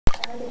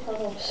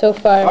So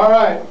far. All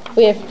right.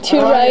 We have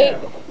two right.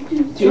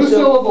 Two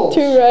syllables.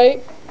 Two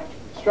right.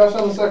 Stress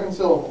on the second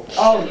syllable.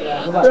 Oh,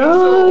 yeah.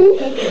 Wrong.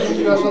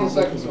 Stress on the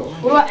second syllable.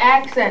 What about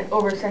accent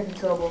over second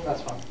syllable?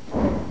 That's fine.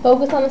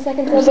 Focus on the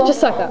second syllable. Such a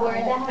sucker.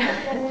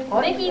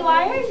 Mickey,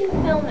 why are you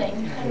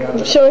filming?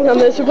 I'm showing how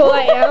miserable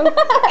I am.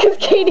 Because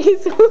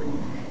Katie's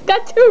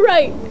got two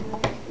right.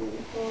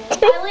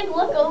 I like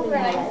look over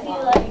and I see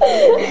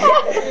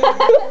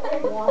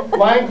like.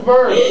 Blank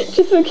verse.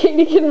 Just so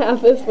Katie can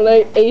have this when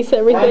I ace Blank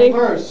everything.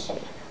 verse.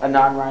 A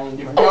non-rhyming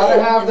You've got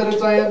to have that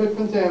it's iambic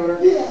pentameter,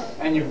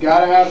 and you've got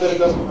to have that it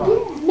doesn't rhyme.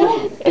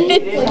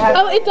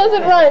 Oh, it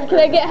doesn't rhyme. Can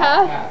I get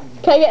half?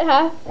 Can I get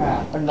half?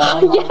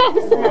 Oh,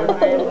 yes.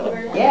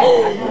 Yeah.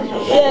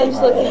 Yeah, I'm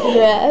just looking at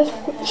your ass.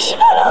 Shut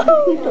up.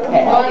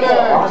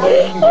 Climax. I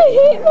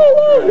hate my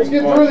Let's life.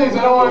 get through these.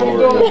 I don't want to keep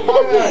doing this.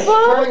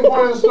 Climax. Turning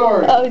point of the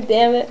story. Oh,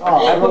 damn it.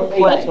 Oh, I wrote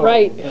That's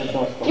right.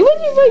 What do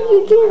you think you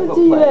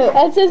do?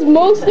 That says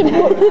most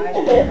important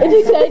and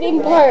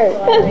exciting part.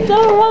 That's so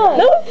wrong.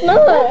 No, it's not.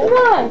 It's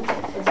wrong.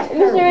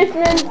 Mr.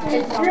 Richmond,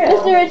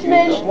 Mr.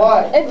 Richmond,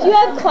 What? if you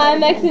have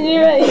climax in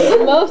your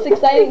the most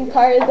exciting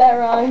part, is that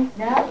wrong?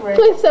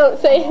 Please don't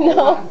say no.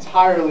 Not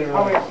entirely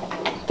right.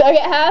 Do I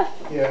get half?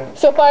 Yeah.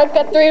 So far I've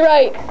got 3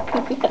 right.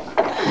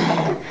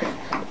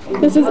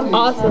 This is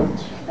awesome.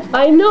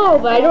 I know,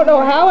 but I don't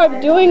know how I'm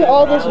doing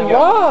all this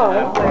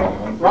wrong.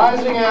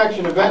 Rising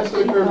action, events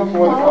that occur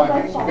before the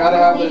climax. You've got to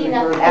have that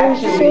occur I'm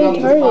so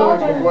before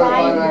the tired.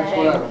 climax,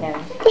 whatever.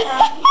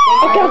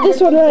 I got this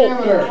one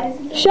right.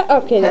 Shut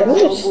up, Katie. I'm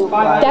going to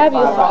stab you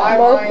with a 5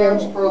 marker.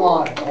 iambs per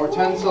line, or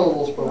 10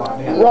 syllables per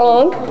line.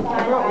 Wrong.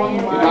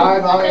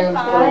 5 iambs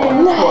per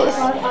line.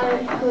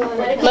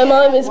 Nice. My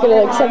mom is going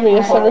to accept me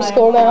to summer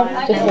school now,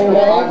 just so you 5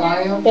 know.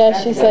 iambs?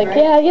 Yeah, she's like,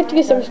 yeah, you have to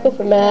go to summer school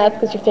for math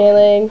because you're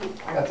failing.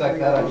 That's like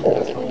that.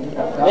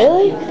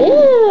 Really?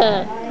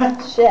 Yeah.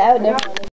 Shit, I would never.